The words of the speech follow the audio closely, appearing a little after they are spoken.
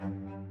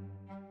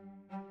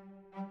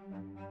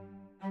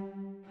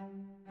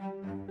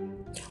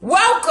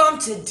Welcome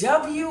to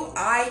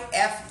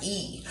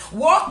WIFE,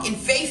 Walk in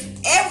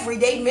Faith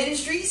Everyday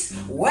Ministries,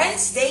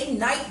 Wednesday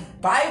night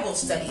Bible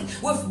study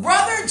with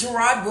Brother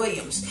Gerard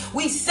Williams.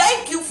 We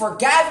thank you for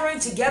gathering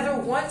together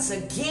once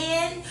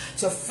again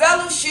to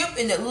fellowship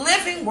in the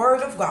living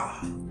Word of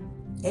God.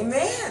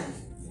 Amen.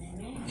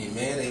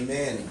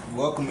 Amen.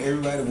 Welcome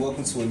everybody.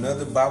 Welcome to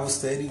another Bible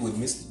study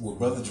with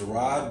Brother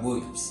Gerard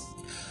Williams.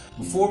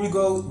 Before we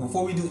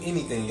do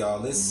anything, y'all,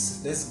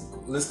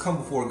 let's come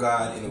before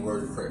God in a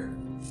word of prayer.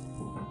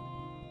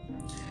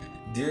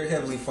 Dear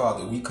Heavenly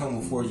Father, we come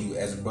before you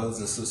as brothers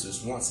and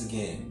sisters once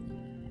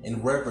again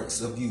in reverence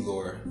of you,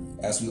 Lord,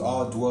 as we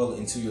all dwell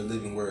into your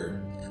living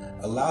word.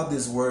 Allow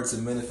this word to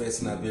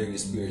manifest in our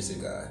various spirits,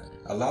 dear God.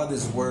 Allow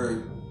this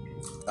word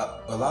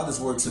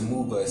to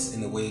move us in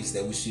the ways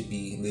that we should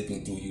be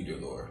living through you, dear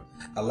Lord.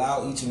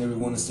 Allow each and every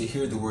one of us to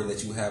hear the word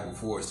that you have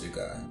before us, dear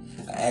God.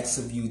 I ask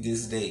of you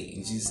this day,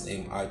 in Jesus'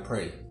 name I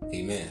pray.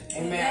 Amen.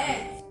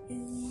 Amen.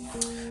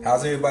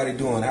 How's everybody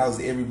doing?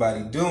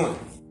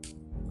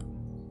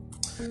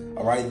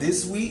 All right,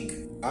 this week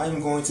I'm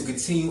going to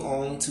continue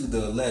on to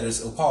the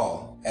letters of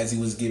Paul as he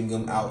was giving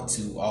them out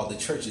to all the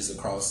churches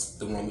across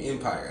the Roman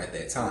Empire at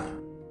that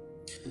time.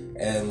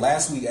 And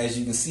last week, as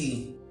you can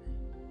see,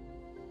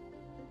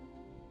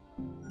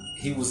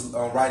 he was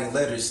writing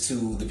letters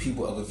to the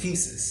people of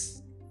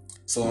Ephesus.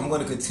 So I'm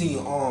going to continue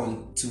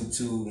on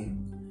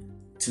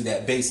to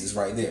that basis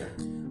right there.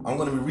 I'm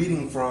going to be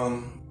reading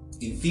from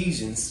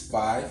Ephesians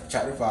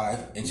chapter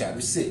 5 and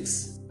chapter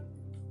 6.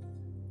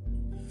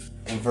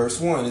 In verse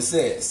 1 it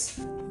says,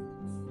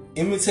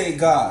 imitate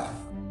God,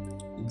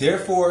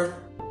 therefore,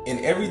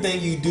 in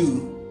everything you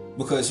do,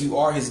 because you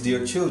are his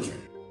dear children.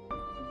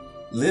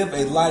 Live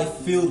a life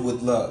filled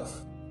with love,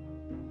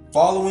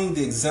 following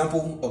the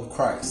example of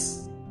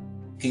Christ.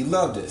 He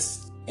loved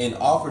us and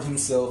offered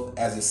himself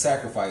as a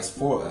sacrifice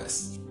for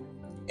us,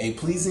 a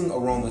pleasing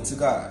aroma to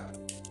God.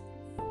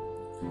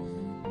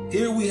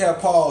 Here we have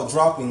Paul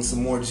dropping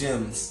some more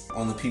gems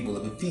on the people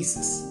of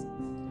Ephesus,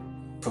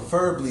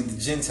 preferably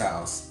the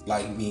Gentiles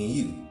like me and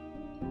you.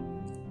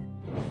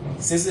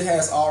 Since it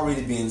has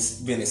already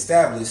been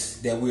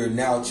established that we are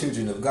now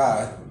children of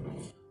God,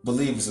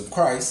 believers of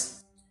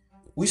Christ,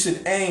 we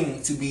should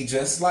aim to be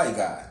just like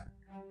God,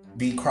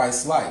 be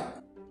Christ-like.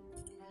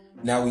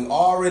 Now we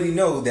already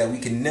know that we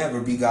can never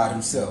be God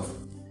himself,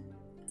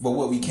 but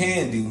what we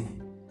can do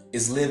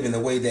is live in the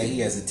way that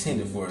he has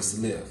intended for us to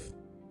live.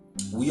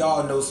 We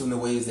all know some of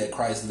the ways that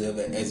Christ lived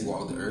as he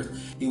walked the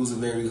earth. He was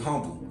very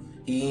humble.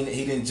 He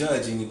didn't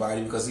judge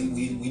anybody because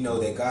we know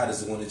that God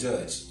is the one to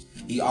judge.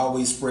 He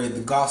always spread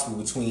the gospel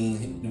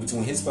between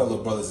his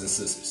fellow brothers and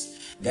sisters.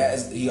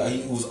 He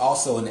was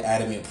also an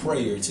adamant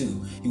prayer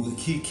too.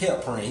 He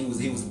kept praying.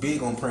 He was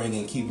big on praying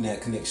and keeping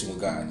that connection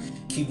with God,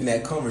 keeping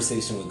that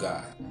conversation with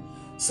God.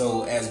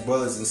 So as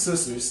brothers and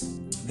sisters,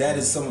 that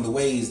is some of the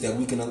ways that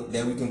we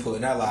can put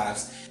in our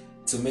lives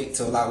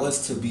to allow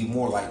us to be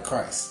more like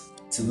Christ,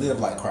 to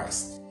live like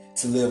Christ,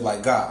 to live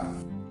like God.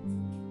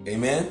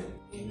 Amen.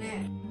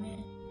 Amen.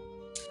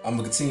 I'm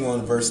going to continue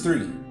on to verse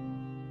 3.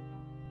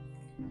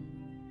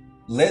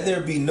 Let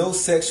there be no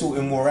sexual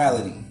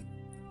immorality,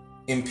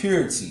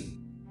 impurity,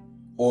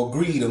 or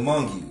greed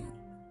among you.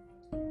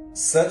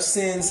 Such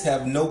sins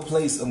have no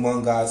place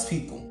among God's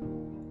people.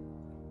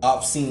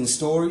 Obscene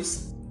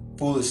stories,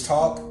 foolish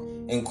talk,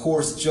 and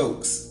coarse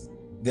jokes,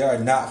 they are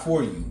not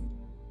for you.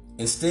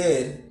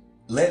 Instead,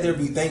 let there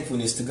be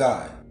thankfulness to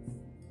God.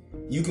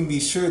 You can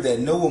be sure that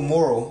no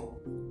immoral,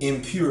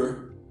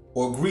 impure,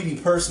 or greedy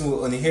person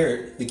will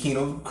inherit the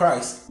kingdom of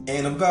Christ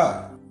and of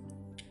God.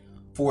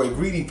 For a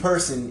greedy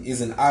person is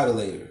an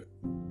idolater,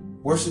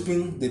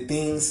 worshiping the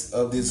things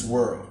of this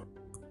world.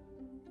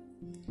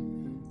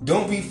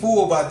 Don't be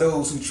fooled by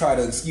those who try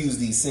to excuse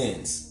these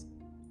sins,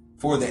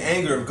 for the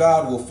anger of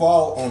God will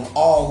fall on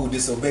all who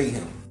disobey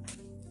him.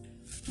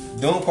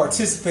 Don't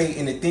participate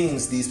in the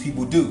things these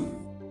people do.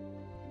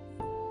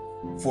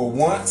 For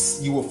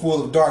once you were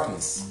full of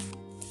darkness,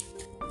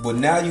 but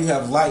now you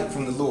have light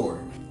from the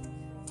Lord.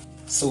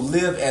 So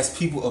live as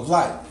people of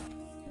light.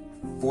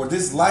 For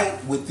this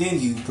light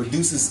within you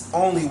produces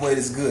only what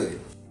is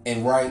good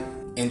and right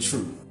and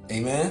true.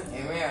 Amen?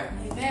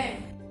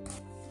 Amen.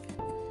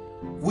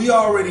 We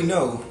already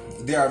know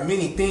there are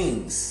many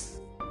things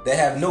that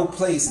have no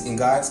place in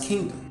God's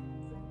kingdom.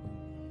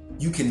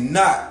 You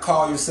cannot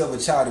call yourself a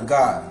child of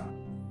God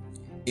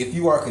if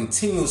you are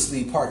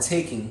continuously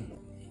partaking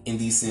in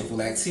these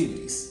sinful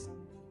activities.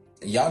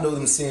 And y'all know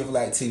them sinful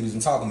activities I'm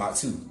talking about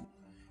too.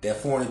 That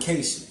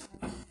fornication.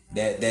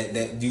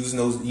 That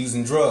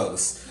using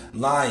drugs,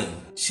 lying,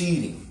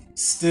 cheating,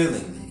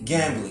 stealing,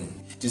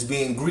 gambling, just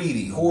being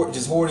greedy,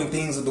 just hoarding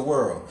things of the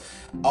world.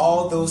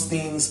 All those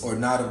things are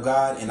not of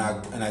God, and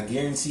I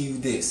guarantee you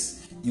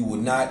this: you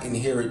will not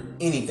inherit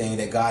anything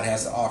that God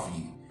has to offer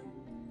you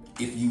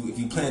if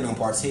you plan on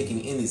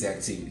partaking in these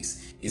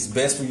activities. It's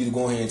best for you to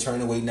go ahead and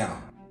turn away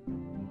now.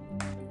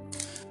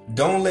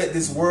 Don't let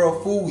this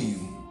world fool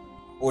you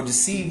or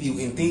deceive you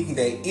in thinking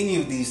that any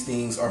of these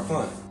things are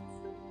fun.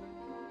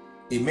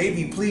 It may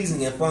be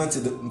pleasing and fun to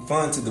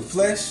the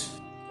flesh,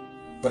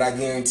 But I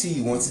guarantee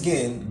you, once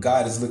again,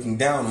 God is looking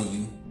down on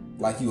you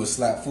like you a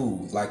slap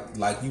fool,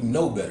 like you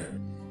know better.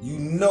 You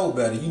know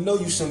better. You know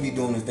you shouldn't be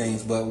doing the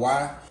things, but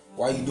why?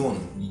 Why are you doing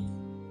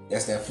them?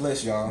 That's that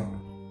flesh, y'all.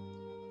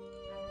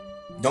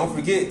 Don't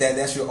forget that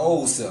that's your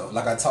old self,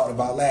 like I talked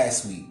about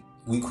last week.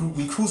 We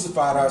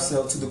crucified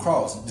ourselves to the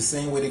cross the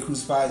same way they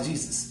crucified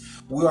Jesus.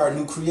 We are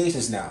new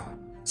creations now.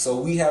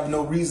 So we have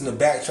no reason to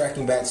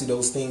backtracking back to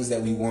those things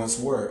that we once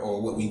were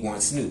or what we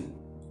once knew.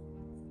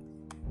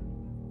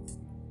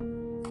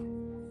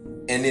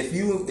 And if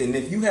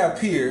you have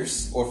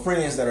peers or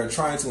friends that are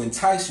trying to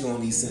entice you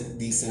on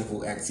these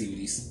sinful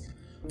activities,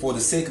 for the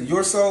sake of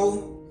your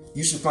soul,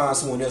 you should find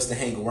someone else to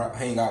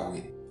hang out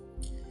with.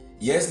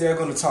 Yes, they're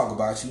going to talk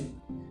about you.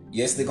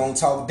 Yes, they're going to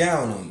talk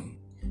down on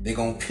you. They're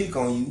going to pick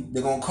on you.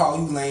 They're going to call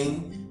you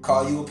lame,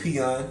 call you a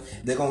peon.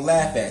 They're going to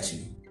laugh at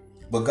you.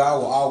 But God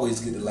will always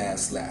get the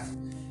last laugh.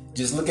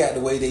 Just look at the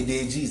way they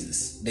did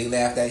Jesus. They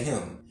laughed at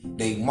him.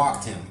 They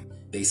mocked him.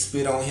 They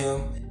spit on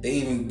him. They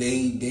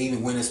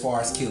even went as far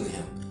as killing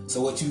him.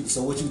 So what you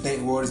think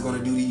the Lord is going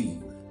to do to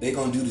you? They're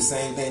going to do the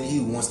same thing to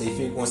you once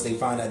they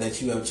find out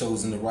that you have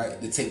chosen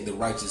to take the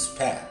righteous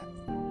path.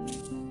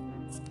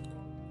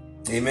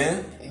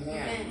 Amen.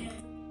 Amen.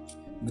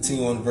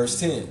 Continue on verse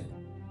 10.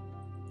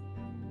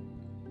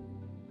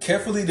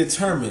 Carefully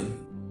determine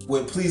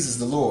what pleases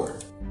the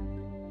Lord.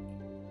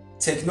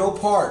 Take no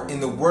part in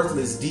the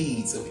worthless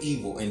deeds of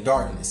evil and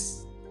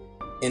darkness.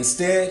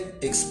 Instead,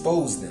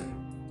 expose them.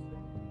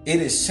 It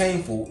is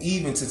shameful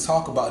even to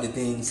talk about the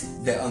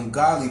things that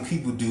ungodly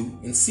people do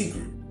in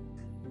secret.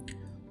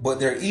 But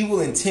their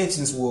evil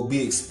intentions will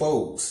be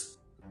exposed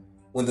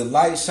when the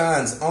light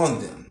shines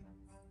on them,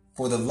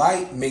 for the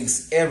light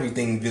makes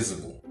everything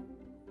visible.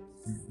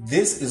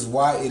 This is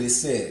why it is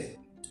said,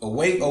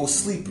 "Awake, O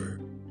sleeper,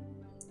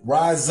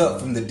 rise up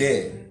from the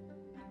dead,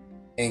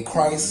 and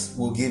Christ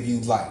will give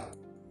you light."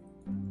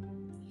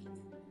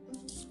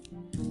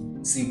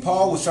 See,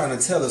 Paul was trying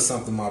to tell us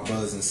something, my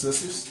brothers and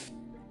sisters.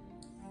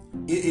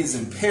 It is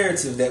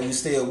imperative that we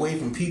stay away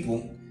from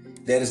people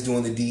that is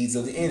doing the deeds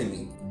of the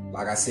enemy.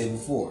 Like I said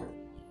before,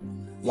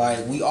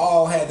 like we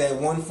all had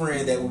that one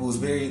friend that we was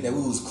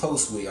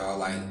close with, y'all.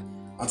 Like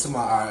I'm talking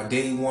about our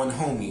day one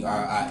homie,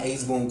 our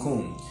ace boom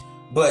coon.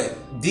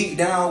 But deep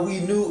down we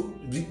knew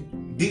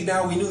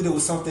there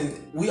was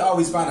something. We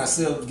always find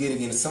ourselves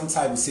getting into some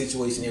type of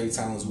situation every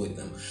time I was with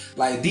them.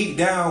 Like deep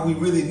down we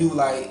really knew,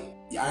 like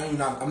I'm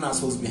not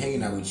supposed to be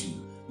hanging out with you,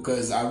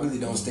 because I really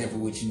don't stand for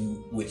what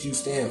you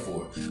stand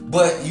for.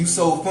 But you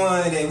so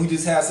fun and we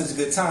just have such a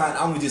good time,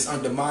 I'm gonna just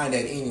undermine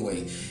that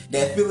anyway.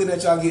 That feeling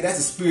that y'all get, that's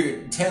the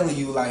spirit telling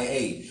you, like,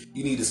 hey,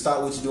 you need to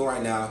stop what you're doing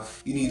right now.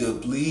 You need to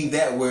leave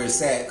that where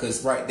it's at,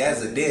 because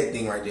that's a dead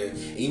thing right there.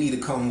 And you need to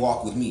come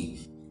walk with me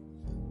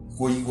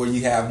where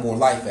you have more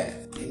life at.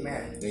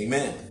 Amen.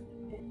 Amen.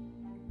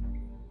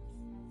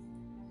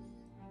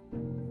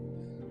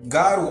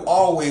 God will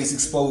always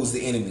expose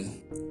the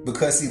enemy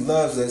because he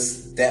loves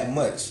us that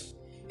much.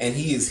 And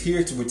he is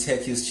here to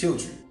protect his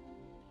children.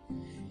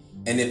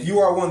 And if you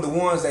are one of the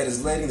ones that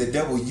is letting the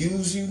devil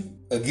use you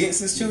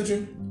against his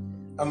children,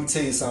 I'm going to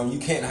tell you something.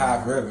 You can't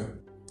hide forever.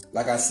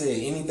 Like I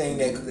said, anything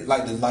that,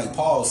 like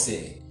Paul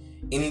said,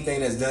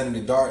 anything that's done in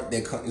the dark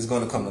that is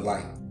going to come to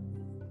light.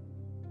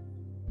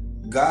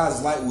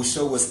 God's light will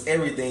show us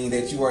everything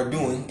that you are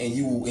doing, and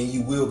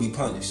you will be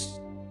punished.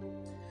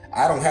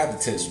 I don't have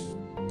to touch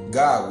you.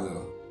 God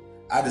will.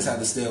 I just have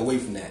to stay away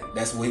from that.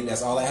 That's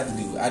all I have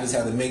to do. I just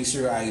have to make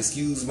sure I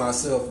excuse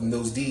myself from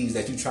those deeds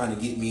that you're trying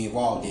to get me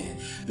involved in.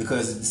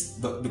 Because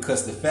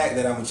the fact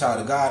that I'm a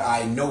child of God,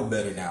 I know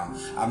better now.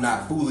 I'm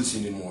not foolish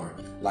anymore.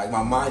 Like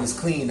my mind is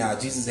clean now.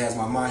 Jesus has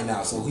my mind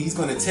now. So he's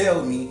gonna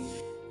tell me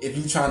if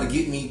you're trying to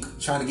get me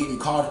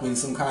caught up in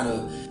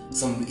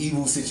some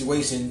evil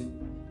situation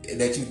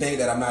that you think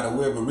that I'm not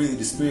aware of, but really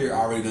the Spirit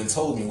already done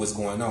told me what's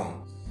going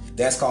on.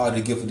 That's called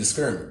the gift of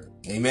discernment.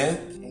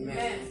 Amen?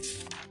 Amen.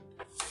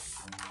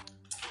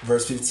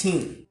 Verse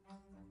 15.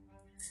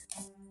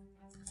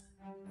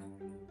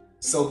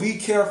 So be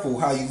careful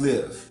how you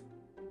live.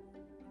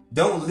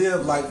 Don't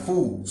live like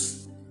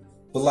fools,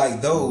 but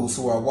like those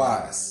who are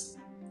wise.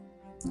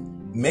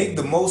 Make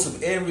the most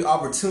of every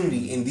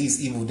opportunity in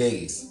these evil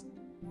days.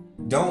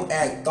 Don't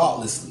act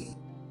thoughtlessly,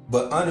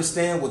 but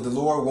understand what the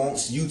Lord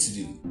wants you to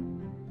do.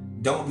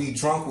 Don't be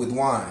drunk with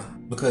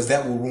wine, because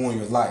that will ruin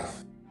your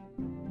life.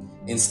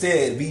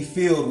 Instead, be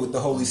filled with the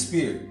Holy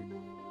Spirit,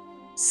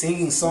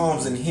 singing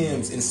psalms and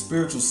hymns and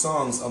spiritual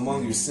songs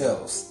among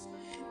yourselves,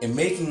 and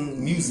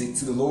making music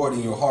to the Lord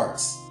in your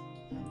hearts.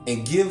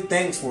 And give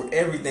thanks for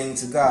everything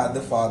to God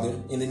the Father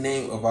in the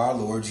name of our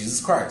Lord Jesus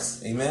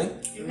Christ.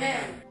 Amen?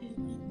 Amen.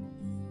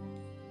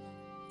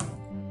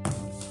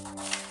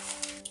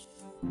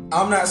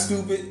 I'm not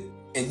stupid,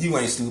 and you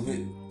ain't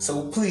stupid.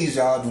 So please,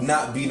 y'all, do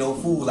not be no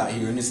fool out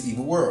here in this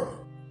evil world.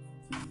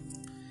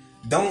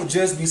 Don't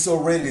just be so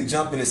ready to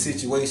jump in a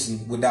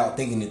situation without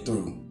thinking it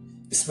through.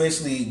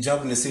 Especially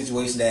jump in a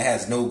situation that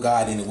has no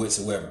God in it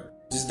whatsoever.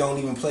 Just don't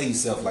even play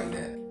yourself like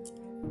that.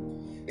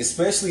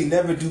 Especially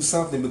never do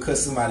something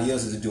because somebody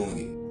else is doing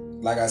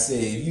Like I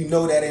said, if you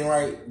know that ain't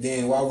right,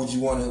 then why would you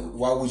want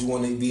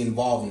to be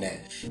involved in that?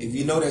 If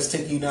you know that's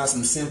taking you down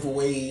some sinful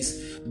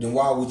ways, then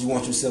why would you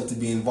want yourself to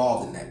be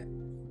involved in that?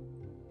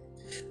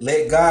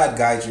 Let God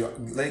guide you.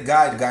 Let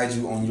God guide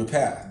you on your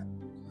path.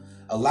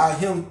 Allow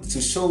Him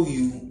to show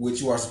you what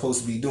you are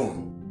supposed to be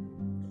doing,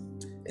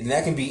 and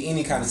that can be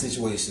any kind of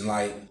situation.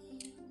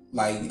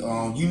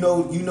 You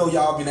know,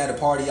 y'all been at a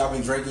party, y'all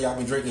been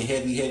drinking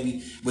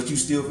heavy, but you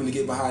still finna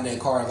get behind that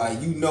car.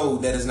 Like, you know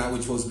that is not what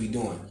you're supposed to be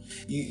doing.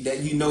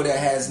 That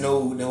has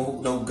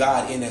no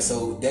God in it,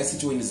 so that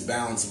situation is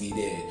bound to be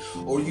dead.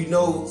 Or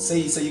say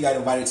you got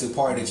invited to a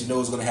party that you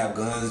know is gonna have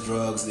guns,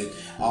 drugs, and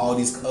all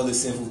these other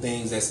sinful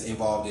things that's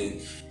involved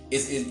in.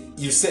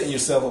 You're setting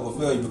yourself up for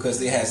failure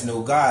because it has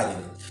no God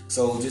in it.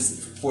 So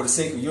just for the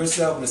sake of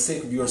yourself and the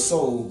sake of your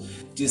soul,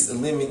 just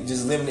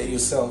eliminate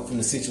yourself from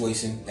the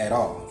situation at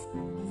all.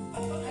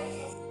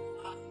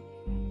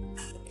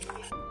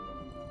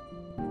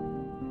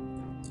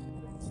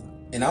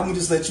 And I'm gonna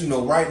just let you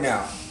know right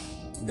now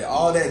that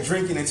all that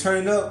drinking and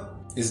turning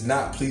up is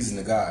not pleasing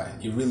to God.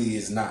 It really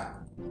is not.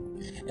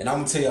 And I'm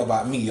gonna tell you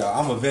about me, y'all.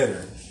 I'm a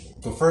veteran.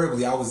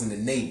 Preferably, I was in the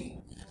Navy,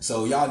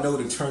 so y'all know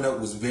the turn up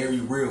was very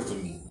real for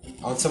me.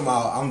 I'm talking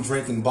about I'm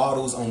drinking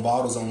bottles on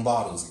bottles on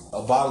bottles,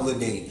 a bottle a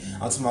day.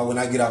 I'm talking about when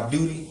I get off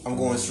duty, I'm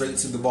going straight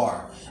to the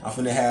bar. I'm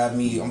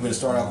gonna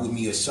start off with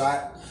me a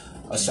shot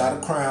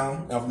of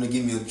Crown. I'm gonna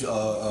give me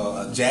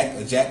a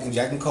Jack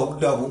and Coke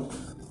double.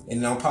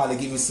 And then I'll probably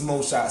give me some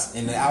more shots.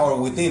 And an hour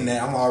within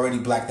that, I'm already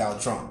blacked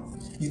out drunk.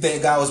 You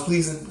think God was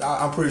pleasing?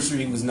 I'm pretty sure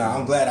He was not.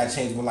 I'm glad I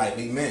changed my life.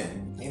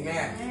 Amen.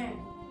 Amen.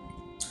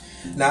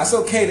 Now, it's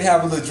okay to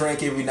have a little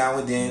drink every now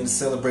and then to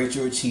celebrate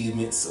your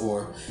achievements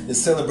or to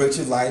celebrate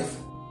your life.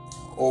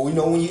 Or,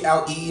 when you're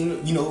out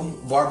eating,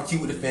 barbecue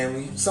with the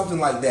family, something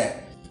like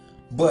that.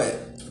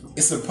 But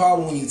it's a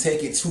problem when you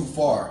take it too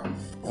far.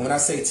 And when I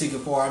say take it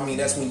far, I mean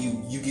that's when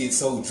you get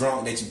so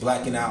drunk that you're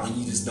blacking out and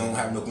you just don't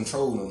have no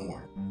control no more.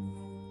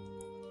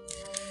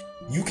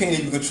 You can't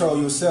even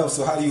control yourself,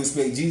 so how do you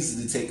expect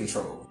Jesus to take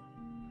control?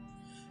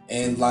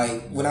 And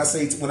when I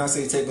say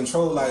take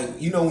control,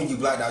 when you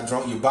blacked out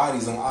drunk, your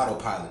body's on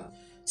autopilot.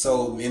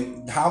 So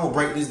how I'm gonna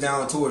break this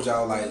down towards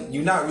y'all,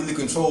 you're not really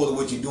controlling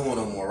what you're doing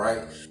no more,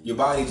 right? Your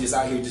body just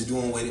out here just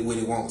doing what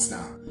it wants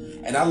now.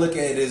 And I look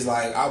at it as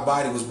our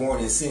body was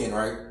born in sin,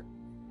 right?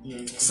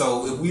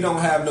 So if we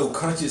don't have no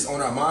conscience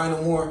on our mind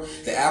no more,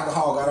 the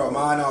alcohol got our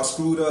mind all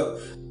screwed up.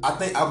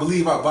 I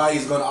believe our body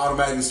is going to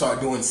automatically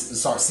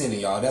start sinning,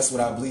 y'all. That's what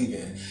I believe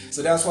in.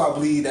 So that's why I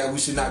believe that we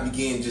should not be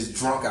getting just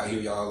drunk out here,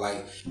 y'all.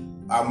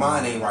 Our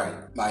mind ain't right.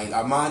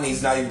 Our mind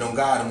is not even on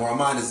God anymore. Our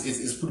mind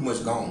is pretty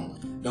much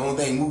gone. The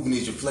only thing moving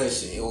is your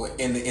flesh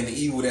and the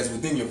evil that's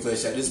within your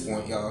flesh at this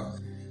point, y'all.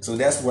 So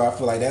that's where I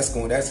feel like that's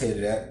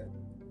headed at.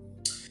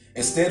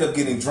 Instead of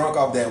getting drunk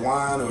off that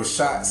wine or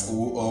shots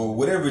or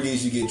whatever it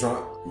is you get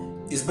drunk,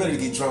 it's better to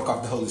get drunk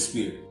off the Holy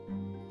Spirit.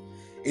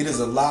 It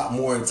is a lot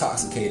more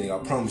intoxicating. I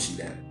promise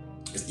you that.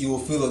 You will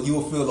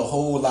feel a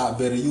whole lot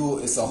better.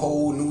 It's a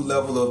whole new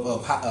level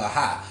of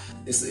high.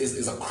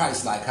 It's a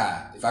Christ-like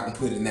high, if I can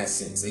put it in that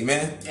sense.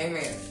 Amen.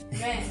 Amen.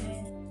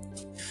 Amen.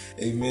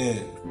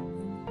 Amen.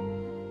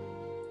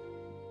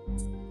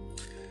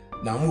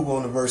 Now move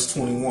on to verse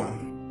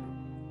 21.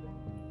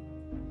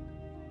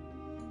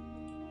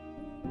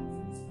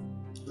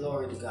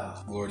 Glory to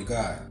God. Glory to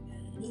God.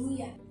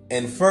 Hallelujah.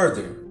 And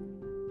further,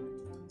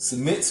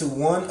 submit to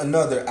one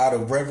another out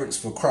of reverence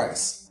for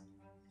Christ.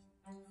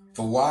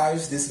 For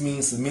wives, this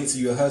means submit to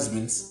your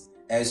husbands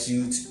as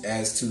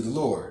to the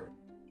Lord.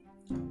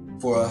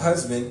 For a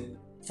husband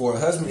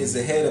is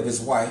the head of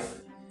his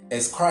wife,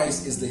 as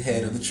Christ is the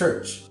head of the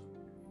church.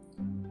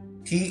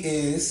 He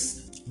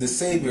is the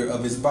Savior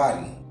of his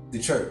body, the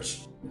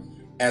church.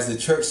 As the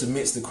church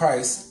submits to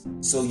Christ,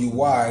 so you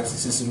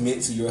wives should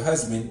submit to your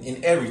husband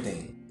in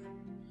everything.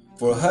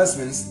 For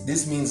husbands,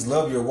 this means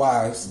love your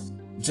wives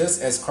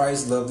just as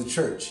Christ loved the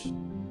church.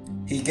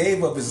 He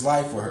gave up his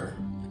life for her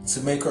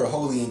to make her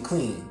holy and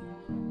clean,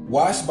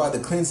 washed by the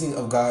cleansing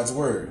of God's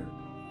word.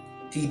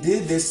 He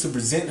did this to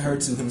present her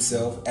to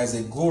himself as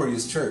a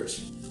glorious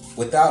church,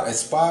 without a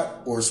spot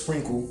or a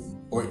sprinkle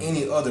or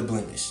any other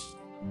blemish.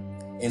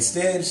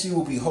 Instead, she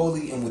will be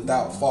holy and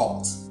without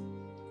fault.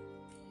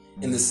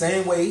 In the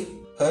same way,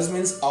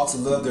 husbands ought to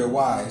love their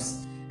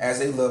wives as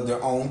they love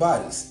their own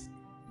bodies.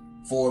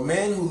 For a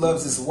man who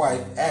loves his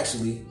wife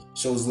actually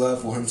shows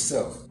love for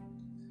himself.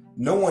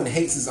 No one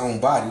hates his own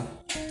body,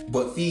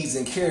 but feeds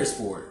and cares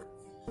for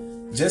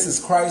it, just as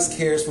Christ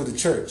cares for the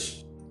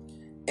church,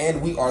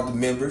 and we are the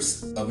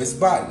members of his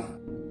body.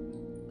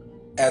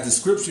 As the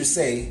scriptures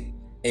say,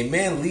 a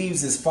man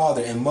leaves his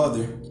father and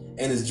mother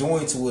and is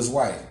joined to his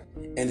wife,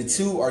 and the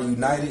two are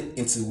united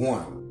into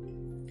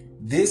one.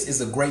 This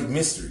is a great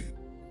mystery,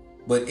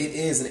 but it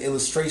is an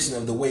illustration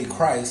of the way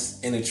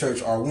Christ and the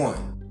church are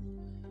one.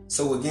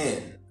 So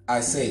again,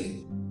 I say,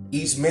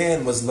 each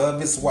man must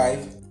love his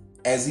wife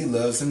as he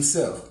loves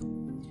himself,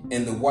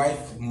 and the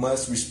wife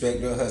must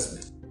respect her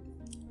husband.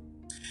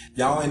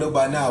 Y'all ain't know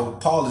by now,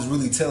 Paul is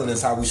really telling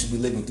us how we should be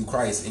living through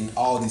Christ in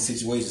all these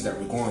situations that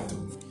we're going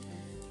through.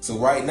 So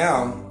right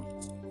now,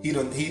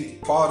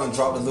 Paul done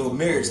dropped a little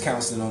marriage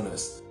counseling on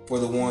us for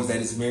the ones that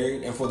is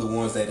married and for the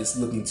ones that is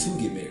looking to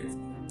get married.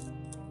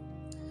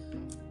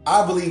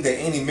 I believe that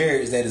any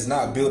marriage that is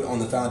not built on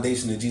the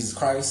foundation of Jesus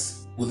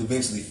Christ will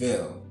eventually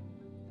fail.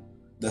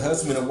 The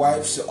husband and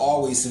wife should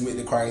always submit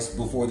to Christ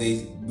before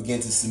they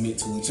begin to submit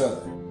to each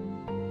other.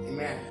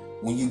 Amen.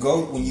 When you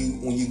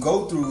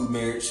go through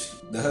marriage,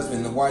 the husband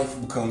and the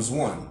wife becomes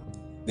one.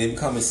 They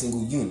become a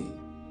single unit.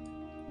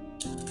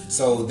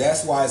 So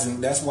that's why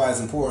it's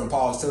important.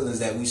 Paul is telling us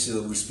that we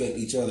should respect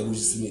each other, we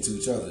should submit to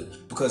each other,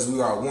 because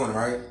we are one,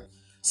 right?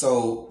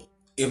 So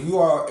if we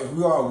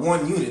are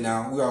one unit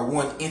now, we are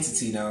one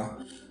entity now.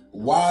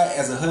 Why,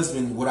 as a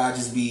husband, would I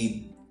just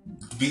be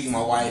beating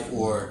my wife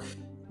or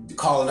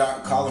calling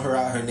her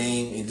out her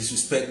name and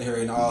disrespecting her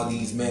in all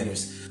these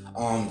manners,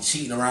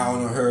 cheating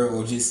around on her,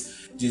 or just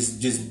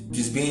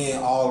being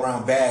all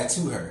around bad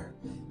to her?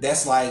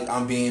 That's like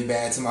I'm being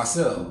bad to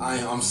myself.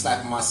 I'm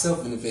slapping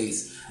myself in the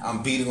face.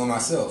 I'm beating on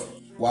myself.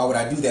 Why would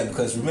I do that?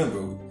 Because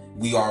remember,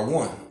 we are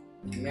one.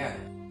 Amen.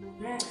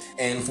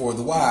 And for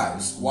the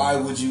wives, why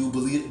would you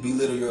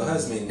belittle your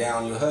husband,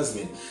 down your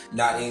husband,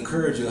 not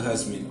encourage your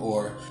husband,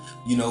 or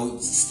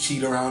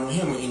cheat around on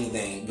him or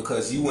anything?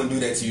 Because you wouldn't do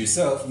that to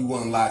yourself. You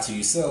wouldn't lie to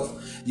yourself.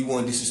 You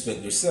wouldn't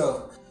disrespect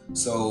yourself.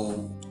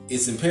 So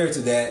it's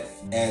imperative that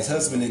as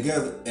husband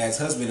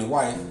and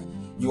wife,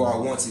 you are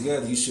one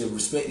together. You should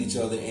respect each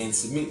other and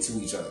submit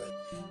to each other.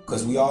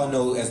 Because we all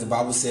know, as the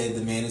Bible said,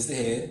 the man is the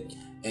head,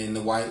 and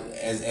the wife,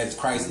 as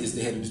Christ is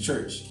the head of the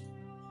church.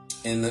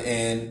 And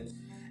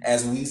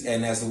as we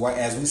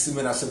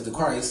submit ourselves to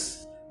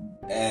Christ,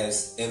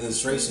 as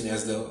illustration,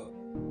 as the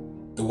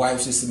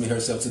wife should submit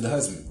herself to the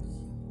husband.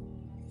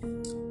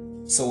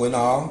 So in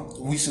all,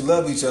 we should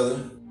love each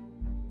other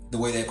the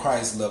way that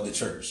Christ loved the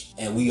church,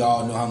 and we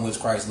all know how much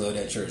Christ loved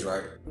that church,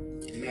 right?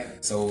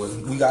 So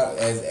we got,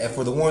 as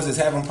for the ones that's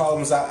having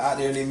problems out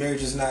there in their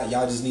marriages now,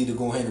 y'all just need to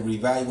go ahead and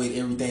reevaluate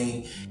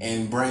everything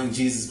and bring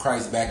Jesus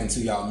Christ back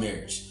into y'all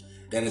marriage.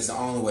 That is the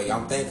only way.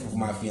 I'm thankful for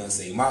my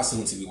fiance, my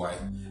soon-to-be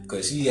wife,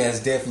 because she has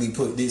definitely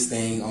put this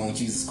thing on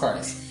Jesus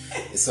Christ.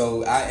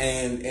 So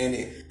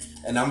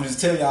and I'm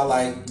just telling y'all,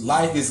 like,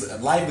 life is a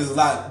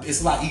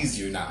lot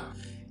easier now.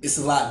 It's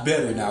a lot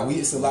better now.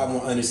 It's a lot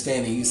more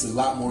understanding. It's a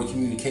lot more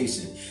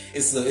communication.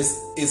 It's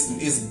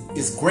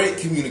great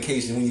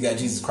communication when you got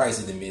Jesus Christ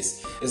in the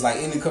midst. It's like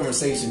any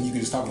conversation, you can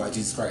just talk about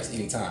Jesus Christ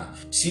anytime.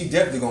 She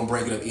definitely gonna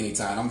bring it up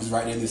anytime. I'm just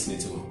right there listening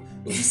to him.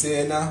 What you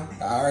said now?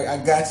 All right, I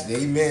got you.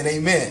 Amen.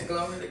 Amen.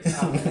 Glory to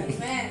God.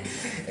 Amen.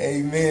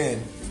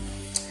 Amen.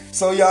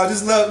 So y'all,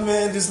 just love.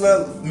 Marriage is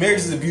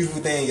a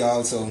beautiful thing,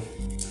 y'all. So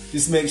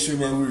just make sure,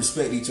 man, we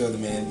respect each other,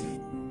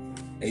 man.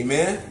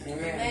 Amen.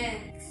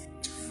 Amen.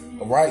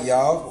 All right,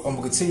 y'all. I'm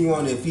gonna continue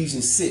on to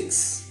Ephesians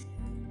 6,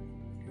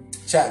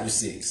 chapter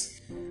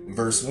 6,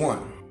 verse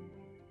 1.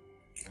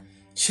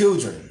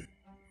 Children,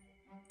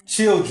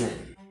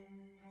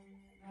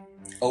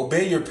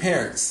 obey your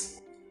parents,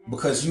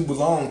 because you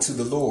belong to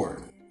the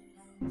Lord.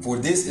 For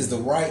this is the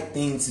right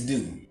thing to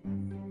do.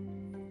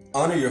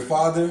 Honor your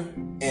father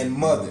and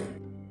mother.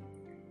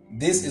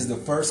 This is the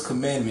first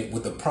commandment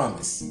with a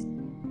promise.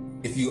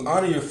 If you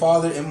honor your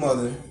father and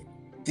mother,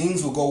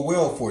 things will go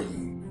well for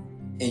you,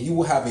 and you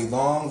will have a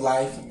long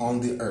life on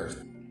the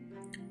earth.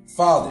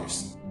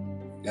 Fathers,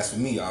 that's for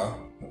me, y'all.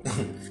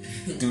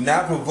 Do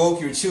not provoke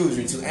your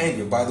children to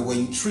anger by the way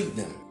you treat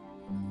them.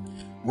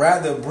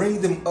 Rather,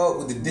 bring them up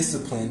with the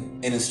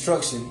discipline and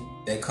instruction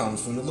that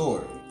comes from the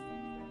Lord.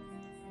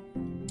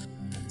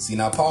 See,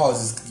 now Paul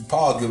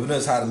giving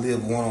us how to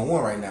live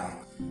one-on-one right now.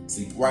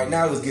 See, right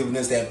now he's giving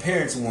us that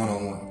parents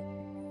one-on-one.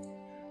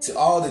 To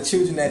all the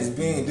children that is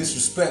being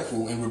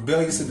disrespectful and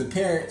rebellious to the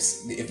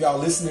parents, if y'all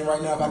listening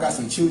right now, if I got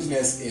some children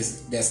that's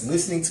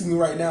listening to me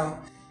right now,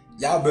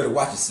 y'all better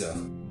watch yourself.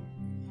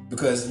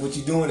 Because what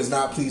you're doing is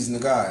not pleasing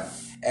to God.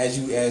 As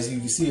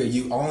you see here,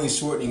 you only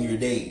shortening your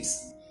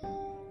days.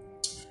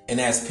 And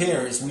as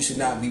parents, we should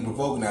not be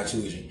provoking our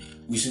children.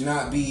 We should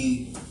not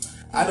be.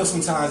 I know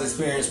sometimes as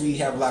parents we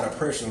have a lot of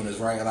pressure on us,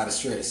 right? A lot of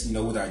stress,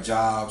 with our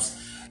jobs,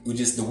 with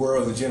just the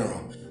world in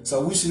general.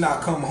 So we should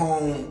not come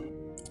home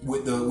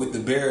with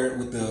the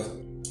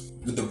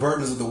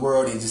burdens of the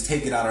world and just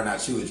take it out on our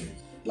children,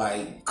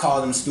 like call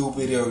them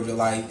stupid or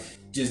like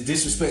just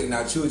disrespecting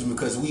our children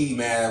because we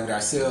mad with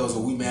ourselves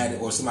or we mad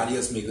or somebody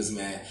else make us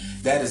mad.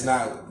 That is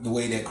not the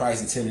way that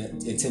Christ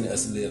intended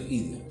us to live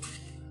either.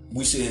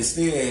 We should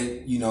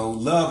instead,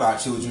 love our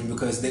children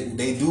because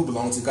they do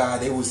belong to God.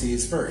 They was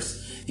His first.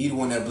 He the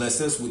one that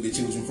blessed us with the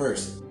children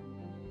first.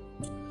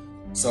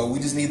 So we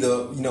just need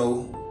to,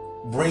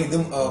 bring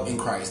them up in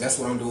Christ. That's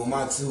what I'm doing with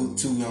my two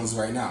youngs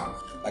right now.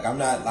 Like I'm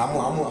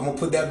gonna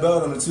put that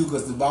belt on the two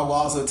because the Bible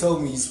also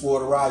told me you spoil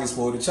the rod, you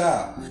spoil the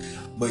child.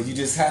 But you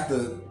just have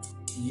to.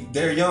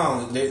 They're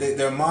young.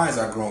 Their minds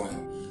are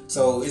growing.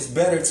 So it's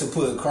better to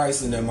put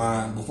Christ in their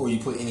mind before you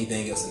put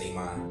anything else in their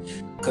mind.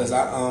 Because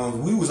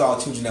we was all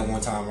children at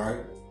one time, right?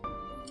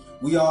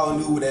 We all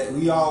knew that.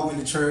 We all went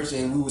to church,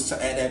 and we was at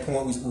that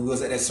point. We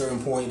was at that certain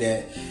point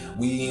that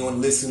we ain't want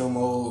to listen no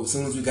more. As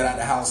soon as we got out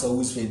the house, so we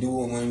was finna do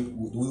what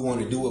we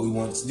wanted to do what we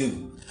wanted to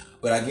do.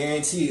 But I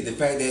guarantee you, the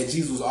fact that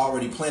Jesus was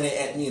already planted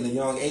at me in a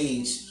young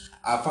age,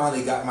 I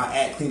finally got my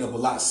act cleaned up a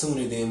lot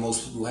sooner than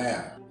most people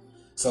have.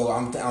 So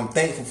I'm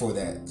thankful for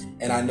that,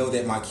 and I know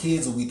that my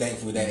kids will be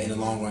thankful for that in the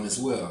long run as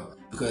well.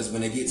 Because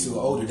when they get too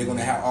older, they're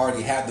gonna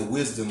already have the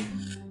wisdom.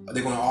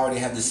 They're gonna already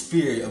have the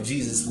spirit of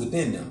Jesus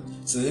within them.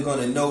 So they're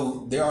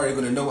already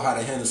gonna know how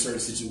to handle certain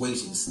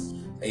situations.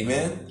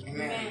 Amen?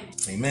 Amen.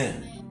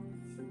 Amen.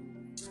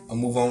 I'll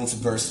move on to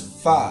verse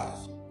 5.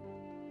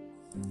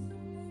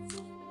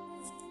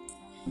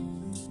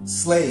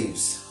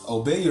 Slaves,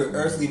 obey your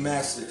earthly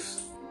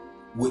masters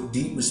with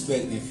deep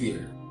respect and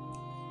fear.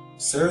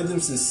 Serve them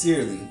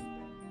sincerely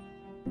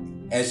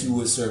as you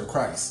would serve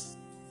Christ.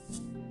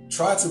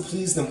 Try to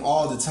please them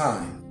all the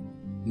time,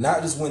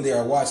 not just when they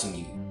are watching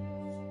you.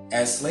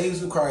 As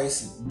slaves of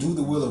Christ, do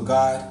the will of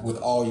God with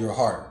all your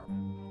heart.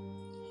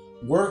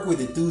 Work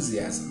with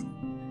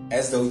enthusiasm,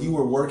 as though you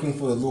were working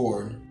for the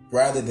Lord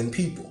rather than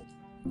people.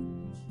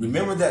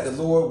 Remember that the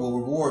Lord will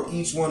reward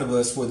each one of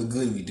us for the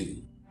good we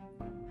do,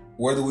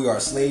 whether we are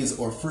slaves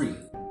or free.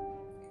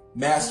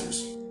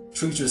 Masters,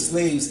 treat your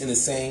slaves in the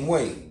same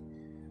way.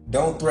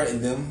 Don't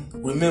threaten them.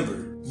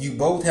 Remember, you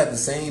both have the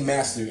same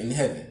master in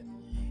heaven,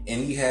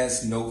 and he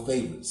has no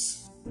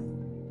favorites.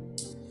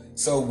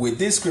 So with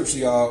this scripture,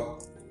 y'all,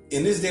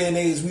 in this day and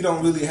age, we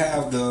don't really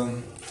have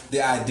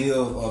the idea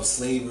of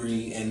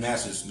slavery and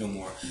masters no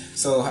more.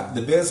 So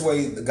the best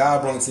way that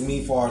God brought it to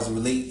me as far as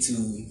relate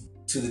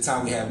to the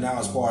time we have now,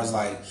 as far as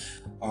like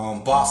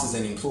bosses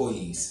and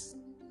employees.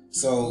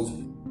 So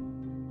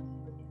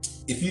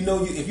if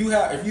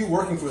you're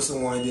working for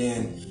someone,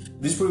 then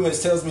this pretty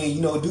much tells me,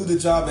 do the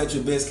job at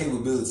your best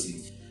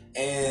capability,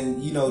 and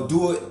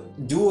do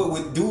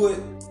it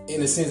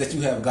in the sense that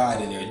you have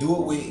God in there. Do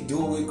it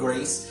with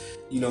grace.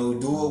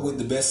 Do it with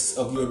the best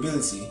of your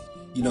ability.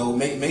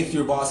 Make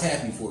your boss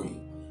happy for you.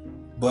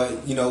 But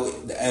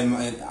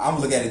and I'm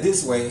looking at it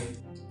this way: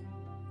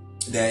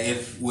 that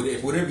if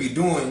whatever you're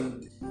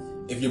doing,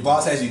 if your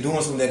boss has you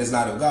doing something that is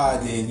not of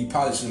God, then you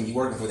probably shouldn't be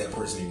working for that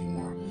person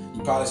anymore.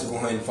 You probably should go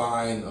ahead and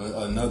find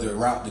another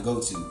route to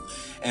go to.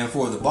 And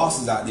for the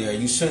bosses out there,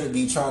 you shouldn't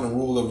be trying to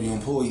rule over your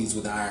employees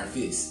with an iron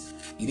fist.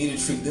 You need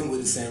to treat them with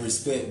the same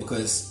respect,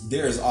 because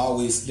there's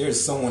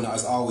someone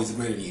that's always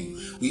greater than you.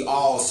 We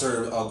all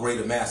serve a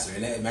greater master,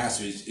 and that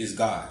master is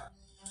God.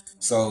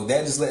 So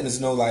that just letting us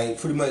know, like,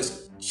 pretty much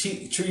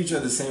treat each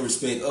other the same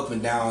respect up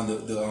and down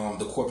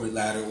the corporate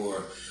ladder,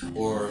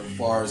 or as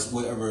far as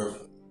whatever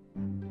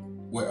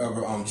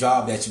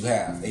job that you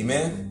have.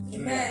 Amen.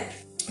 Amen.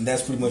 And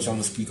that's pretty much I'm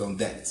gonna speak on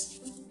that.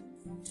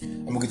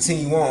 I'm gonna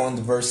continue on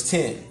to verse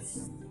 10.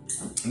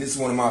 And this is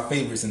one of my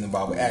favorites in the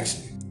Bible,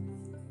 actually.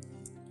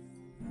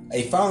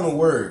 A final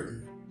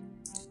word: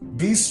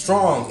 be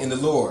strong in the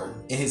Lord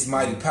in his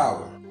mighty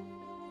power.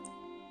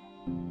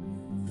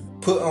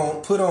 Put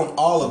on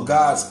all of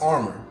God's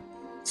armor,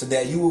 so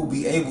that you will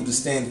be able to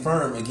stand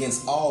firm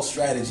against all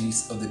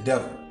strategies of the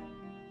devil.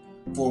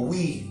 For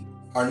we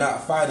are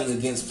not fighting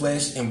against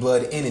flesh and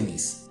blood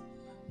enemies,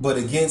 but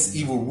against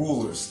evil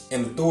rulers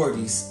and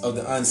authorities of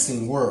the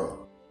unseen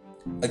world,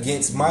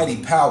 against mighty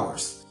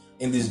powers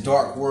in this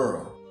dark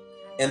world,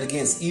 and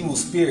against evil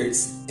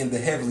spirits in the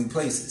heavenly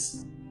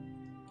places.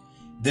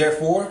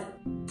 Therefore,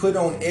 put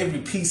on every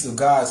piece of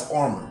God's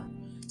armor,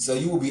 so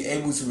you will be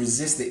able to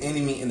resist the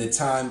enemy in the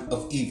time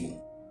of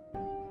evil.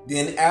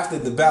 Then after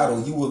the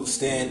battle, you will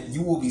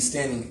be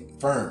standing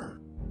firm.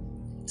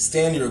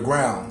 Stand your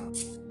ground,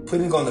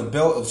 putting on the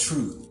belt of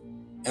truth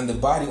and the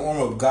body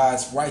armor of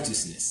God's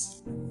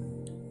righteousness.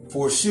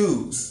 For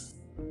shoes,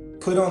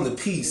 put on the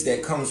peace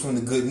that comes from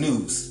the good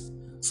news,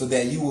 so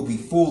that you will be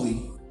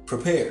fully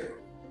prepared.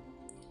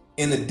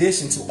 In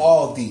addition to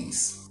all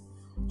these,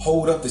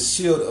 hold up the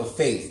shield of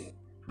faith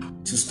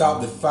to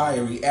stop the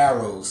fiery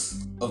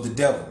arrows of the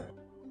devil.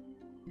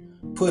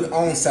 Put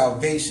on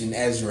salvation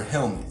as your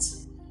helmet,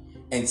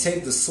 and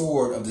take the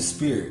sword of the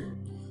Spirit,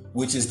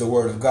 which is the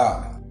word of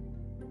God.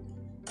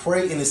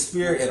 Pray in the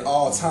Spirit at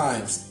all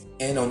times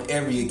and on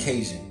every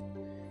occasion.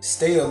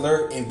 Stay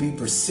alert and be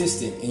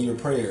persistent in your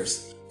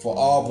prayers for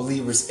all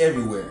believers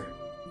everywhere.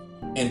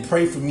 And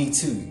pray for me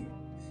too.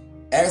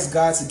 Ask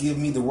God to give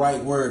me the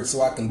right word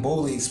so I can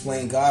boldly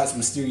explain God's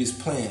mysterious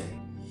plan,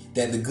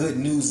 that the good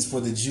news is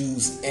for the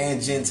Jews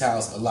and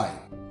Gentiles alike.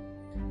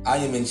 I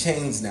am in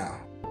chains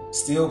now,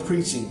 still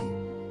preaching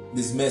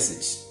this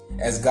message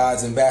as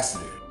God's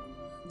ambassador.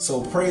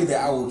 So pray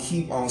that I will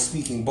keep on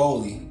speaking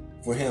boldly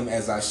for him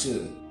as I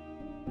should.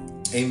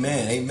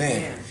 Amen.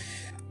 Amen.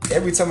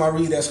 Every time I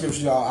read that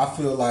scripture, y'all, I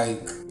feel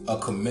like a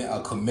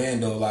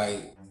commando.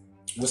 Like,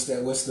 what's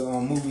the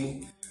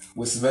movie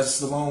with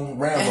Sylvester Stallone?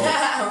 Rambo.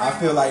 I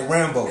feel like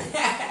Rambo.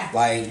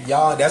 Like,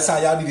 y'all, that's how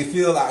y'all need to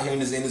feel out here in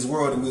this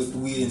world that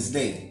we in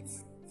today.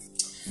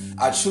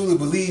 I truly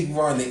believe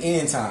we're in the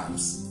end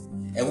times,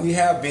 and we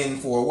have been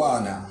for a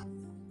while now.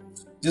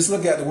 Just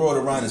look at the world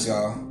around us,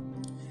 y'all,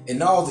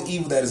 and all the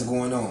evil that is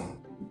going on.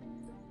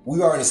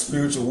 We are in a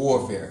spiritual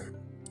warfare,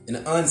 an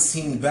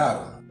unseen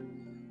battle.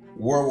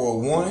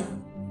 World War I,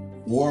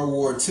 World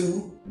War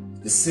II,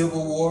 the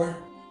Civil War,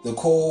 the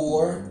Cold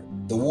War,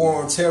 the war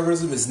on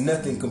terrorism is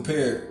nothing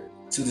compared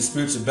to the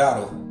spiritual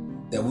battle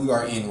that we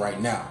are in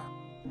right now.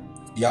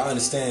 Y'all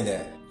understand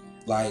that?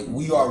 Like,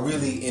 we are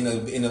really in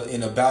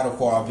a battle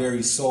for our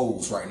very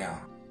souls right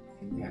now.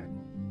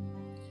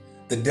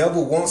 The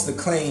devil wants to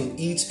claim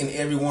each and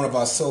every one of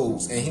our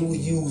souls, and he will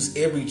use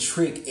every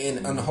trick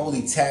and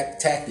unholy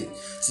tactic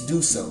to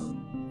do so.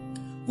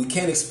 We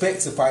can't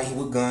expect to fight him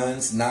with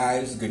guns,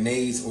 knives,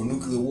 grenades, or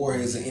nuclear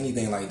warheads or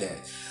anything like that.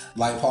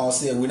 Like Paul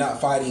said, we're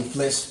not fighting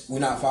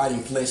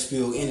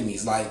flesh-filled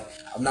enemies. Like,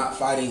 I'm not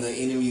fighting an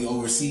enemy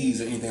overseas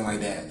or anything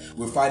like that.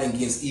 We're fighting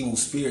against evil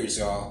spirits,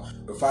 y'all.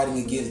 We're fighting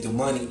against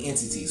demonic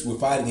entities. We're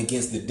fighting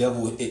against the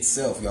devil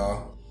itself,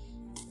 y'all.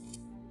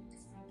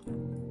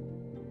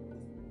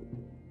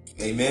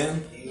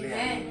 Amen?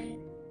 Amen.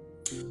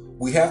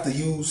 We have to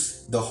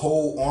use the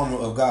whole armor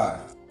of God.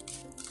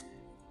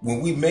 When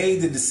we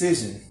made the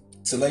decision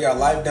to lay our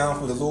life down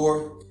for the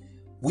Lord,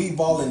 we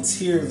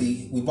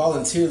voluntarily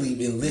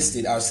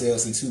enlisted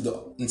ourselves into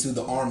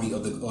the army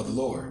of the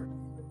Lord.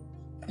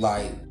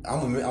 Like,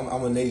 I'm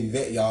a Navy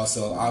vet, y'all,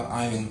 so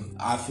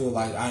I feel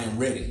like I am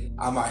ready.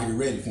 I'm out here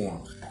ready for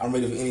him. I'm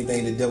ready for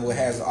anything the devil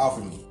has to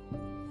offer me.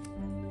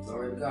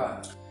 Glory to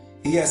God.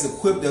 He has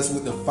equipped us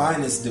with the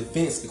finest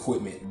defense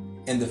equipment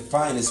and the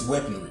finest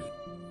weaponry.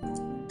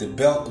 The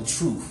belt of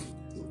truth.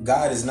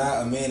 God is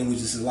not a man in which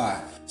is a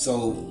lie.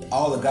 So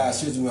all of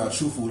God's children are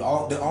truthful.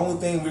 The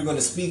only thing we're going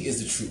to speak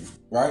is the truth,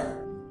 right?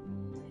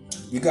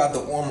 We got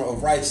the armor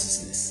of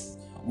righteousness.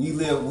 We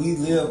walk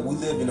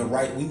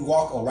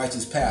a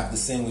righteous path the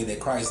same way that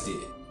Christ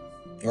did.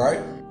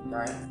 Right?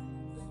 Right.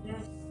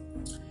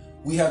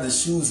 We have the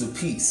shoes of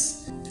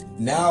peace.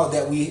 Now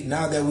that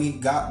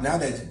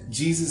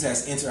Jesus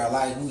has entered our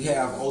life, we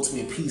have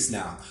ultimate peace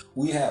now.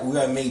 We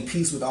are made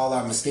peace with all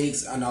our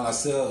mistakes and all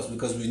ourselves,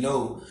 because we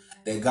know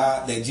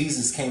that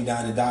Jesus came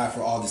down and died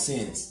for all the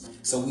sins.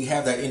 So we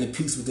have that inner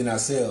peace within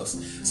ourselves.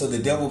 So the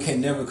devil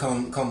can never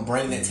come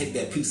bring that, take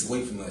that peace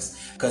away from us,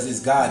 because it's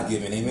God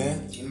given.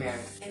 Amen. Amen.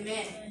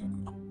 Amen.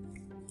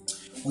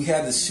 We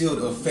have the shield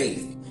of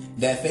faith.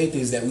 That faith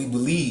is that we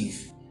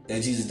believe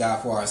that Jesus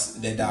died for us.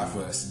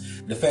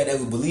 The fact that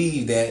we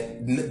believe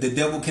that the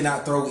devil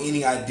cannot throw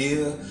any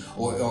idea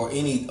or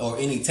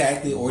any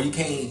tactic, or he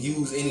can't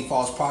use any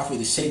false prophet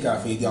to shake our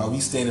faith, y'all.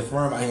 We standing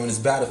firm out here on this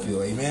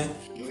battlefield. Amen.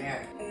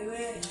 Amen.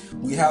 Amen.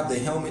 We have the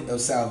helmet of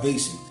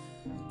salvation.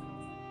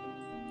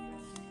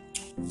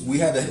 We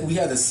have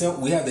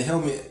the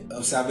helmet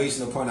of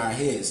salvation upon our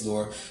heads,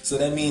 Lord. So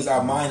that means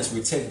our mind is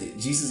protected.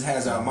 Jesus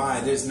has our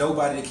mind. There's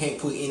nobody that can't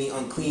put any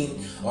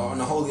unclean or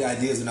unholy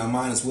ideas in our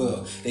mind as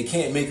well. They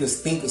can't make us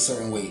think a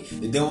certain way.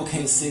 The devil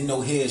can't send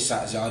no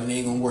headshots, y'all. It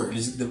ain't gonna work.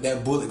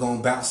 That bullet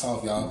gonna bounce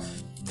off, y'all.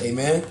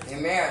 Amen.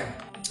 Amen.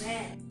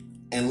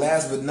 Amen. And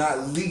last but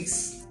not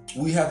least,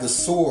 we have the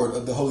sword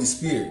of the Holy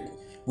Spirit,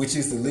 which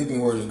is the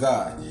living word of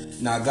God.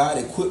 Now, God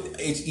equipped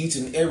each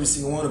and every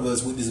single one of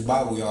us with this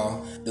Bible,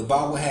 y'all. The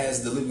Bible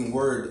has the living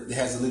word. It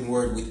has the living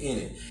word within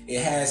it.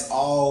 It has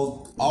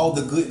all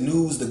the good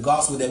news, the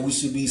gospel that we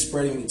should be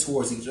spreading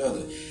towards each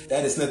other.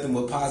 That is nothing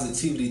but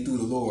positivity through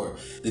the Lord.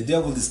 The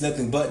devil is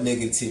nothing but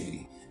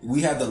negativity.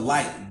 We have the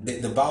light.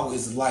 The Bible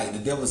is the light. The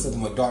devil is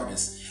nothing but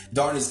darkness.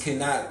 Darkness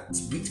cannot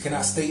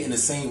stay in the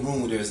same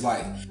room where there's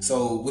light.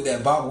 So with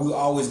that Bible, we're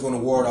always going to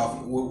ward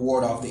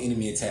off the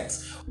enemy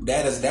attacks.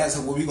 That's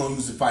what we're going to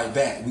use to fight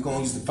back. We're going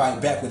to use to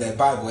fight back with that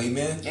Bible.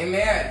 Amen.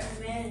 Amen.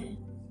 Amen.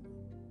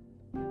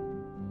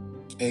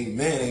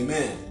 Amen.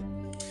 Amen.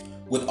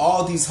 With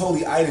all these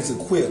holy items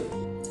equipped,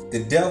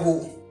 the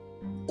devil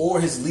or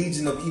his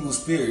legion of evil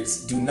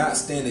spirits do not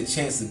stand a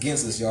chance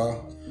against us,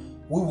 y'all.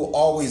 We will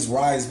always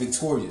rise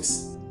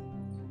victorious.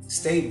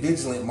 Stay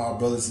vigilant, my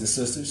brothers and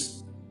sisters.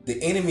 The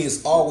enemy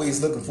is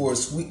always looking for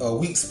a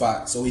weak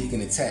spot so he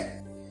can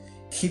attack.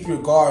 Keep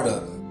your guard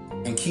up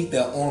and keep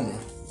that armor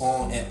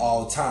on at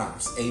all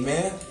times.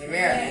 Amen?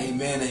 Amen.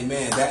 Amen,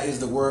 amen. That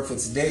is the word for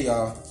today,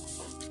 y'all.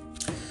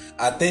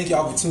 I thank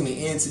y'all for tuning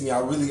in to me.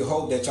 I really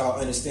hope that y'all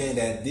understand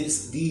that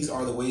these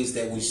are the ways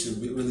that we should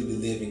really be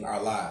living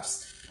our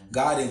lives.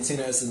 God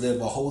intended us to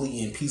live a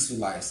holy and peaceful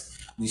life.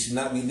 We should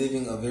not be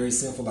living a very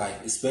sinful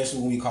life, especially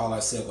when we call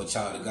ourselves a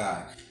child of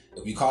God.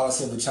 If we call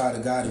ourselves a child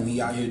of God and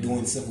we out here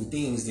doing simple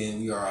things,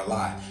 then we are a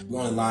lie. We're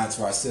only lying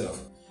to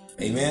ourselves.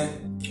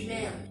 Amen?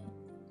 Amen.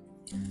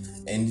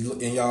 And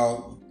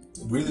y'all,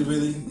 really,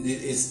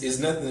 this is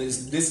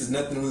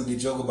nothing really to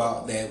joke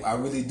about. That I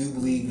really do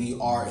believe we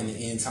are in the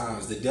end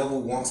times. The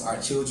devil wants our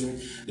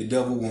children. The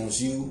devil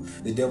wants you.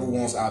 The devil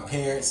wants our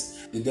parents.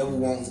 The devil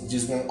wants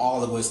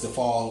all of us to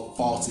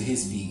fall to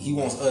his feet. He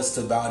wants us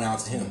to bow down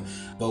to him.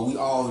 But we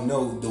all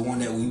know the one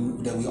that we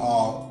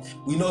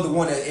know the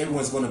one that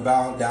everyone's going to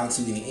bow down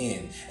to in the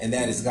end, and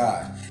that is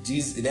God.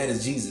 That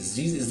is Jesus.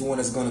 Jesus is the one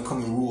that's going to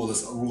come and rule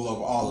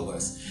over all of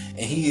us, and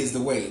he is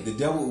the way. The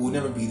devil will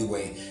never be the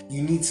way.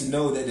 You need to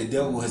know that the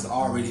devil has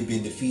already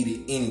been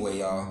defeated anyway,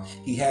 y'all.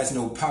 He has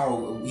no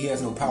power. He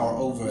has no power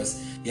over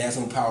us. He has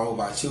no power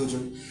over our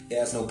children. He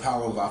has no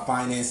power over our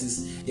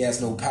finances. He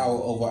has no power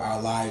over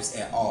our lives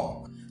at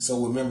all.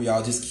 So remember,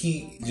 y'all, just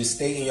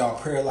stay in y'all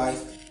prayer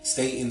life.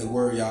 Stay in the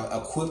word,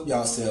 y'all. Equip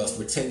yourselves.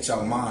 Protect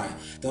y'all mind.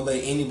 Don't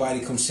let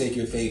anybody come shake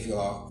your faith,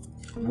 y'all.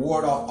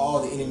 Ward off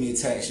all the enemy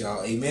attacks,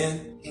 y'all.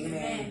 Amen?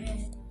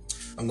 Amen.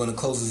 I'm going to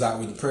close this out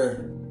with a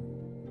prayer.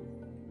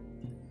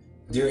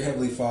 Dear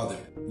Heavenly Father,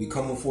 we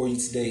come before you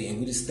today and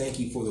we just thank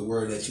you for the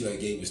word that you have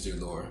gave us, dear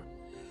Lord.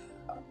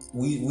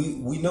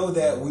 We know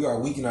that we are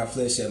weak in our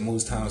flesh at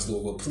most times,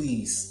 Lord, but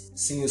please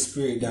send your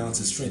spirit down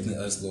to strengthen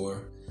us,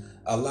 Lord.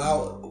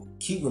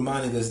 Keep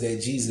reminding us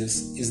that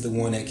Jesus is the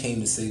one that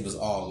came to save us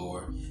all,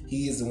 Lord.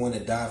 He is the one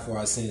that died for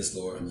our sins,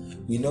 Lord.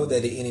 We know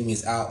that the enemy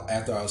is out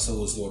after our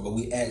souls, Lord, but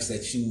we ask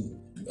that you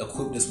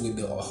equip us with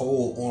the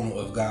whole armor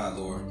of God,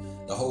 Lord.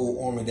 The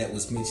whole armor that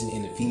was mentioned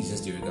in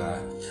Ephesians, dear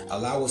God.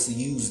 Allow us to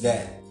use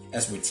that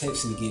as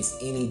protection against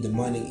any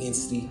demonic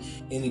entity,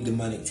 any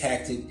demonic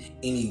tactic,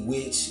 any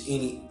witch,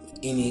 any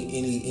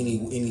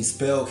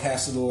spell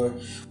caster,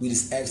 Lord. We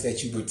just ask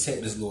that you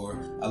protect us, Lord.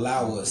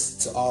 Allow us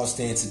to all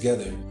stand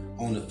together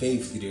on the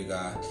faith, dear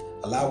God.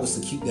 Allow us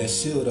to keep that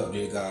shield up,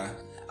 dear God.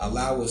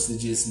 Allow us to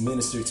just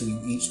minister to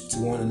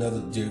one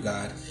another, dear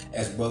God,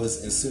 as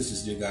brothers and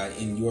sisters, dear God,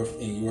 in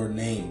your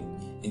name.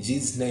 In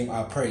Jesus' name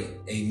I pray.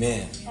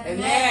 Amen.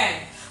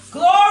 Amen.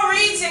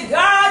 Glory to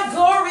God.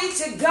 Glory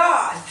to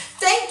God.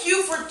 Thank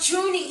you for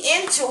tuning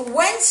in to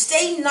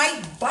Wednesday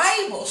night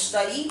Bible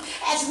study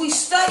as we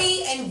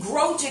study and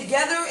grow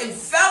together in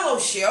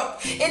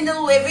fellowship in the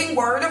living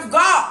Word of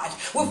God.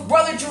 With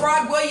Brother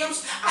Gerard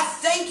Williams, I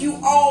thank you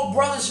all,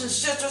 brothers and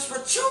sisters, for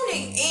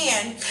tuning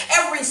in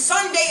every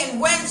Sunday and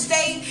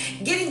Wednesday,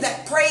 getting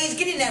that praise,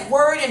 getting that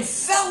word and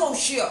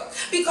fellowship,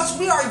 because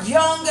we are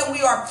young and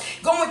we are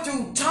going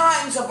through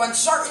times of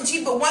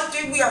uncertainty, but one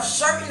thing we are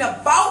certain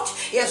about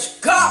is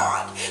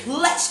God.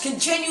 Let's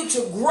continue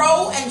to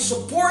grow and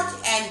support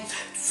and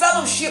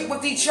fellowship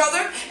with each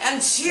other.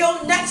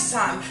 Until next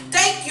time,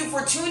 thank you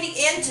for tuning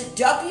in to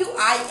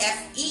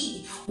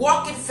WIFE,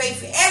 Walk in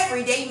Faith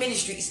Everyday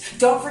Ministries.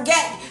 Don't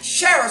forget,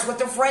 share us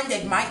with a friend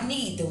that might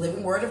need the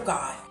living Word of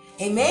God.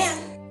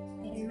 Amen.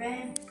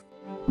 Amen.